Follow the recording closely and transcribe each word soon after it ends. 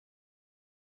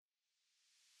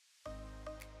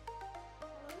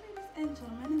and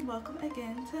gentlemen, and welcome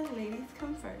again to Ladies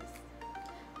Come First.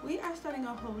 We are starting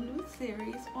a whole new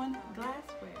series on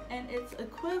glassware, and it's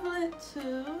equivalent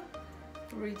to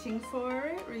reaching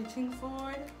forward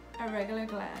a regular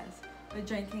glass, a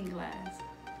drinking glass.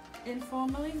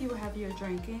 Informally, you have your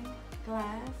drinking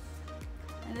glass,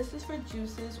 and this is for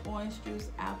juices, orange juice,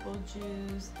 apple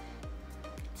juice,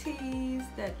 teas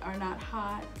that are not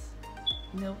hot,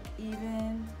 milk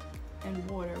even,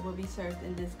 and water will be served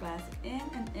in this glass in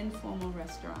an informal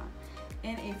restaurant.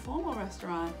 In a formal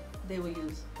restaurant, they will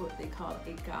use what they call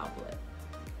a goblet.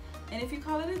 And if you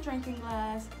call it a drinking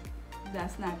glass,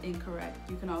 that's not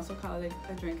incorrect. You can also call it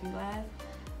a drinking glass,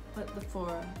 but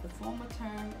for the formal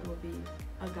term, it will be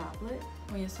a goblet.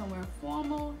 When you're somewhere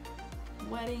formal,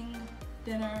 wedding,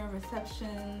 dinner,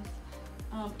 receptions,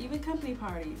 even company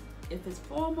parties, if it's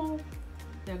formal,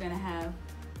 they're gonna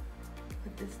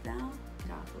put this down,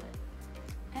 goblet.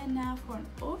 And now for an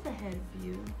overhead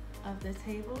view of the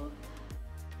table.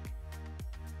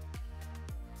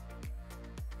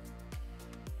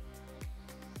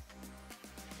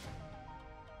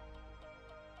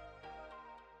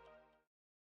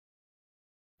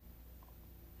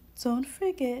 Don't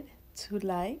forget to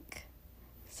like,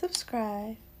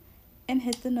 subscribe, and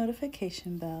hit the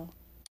notification bell.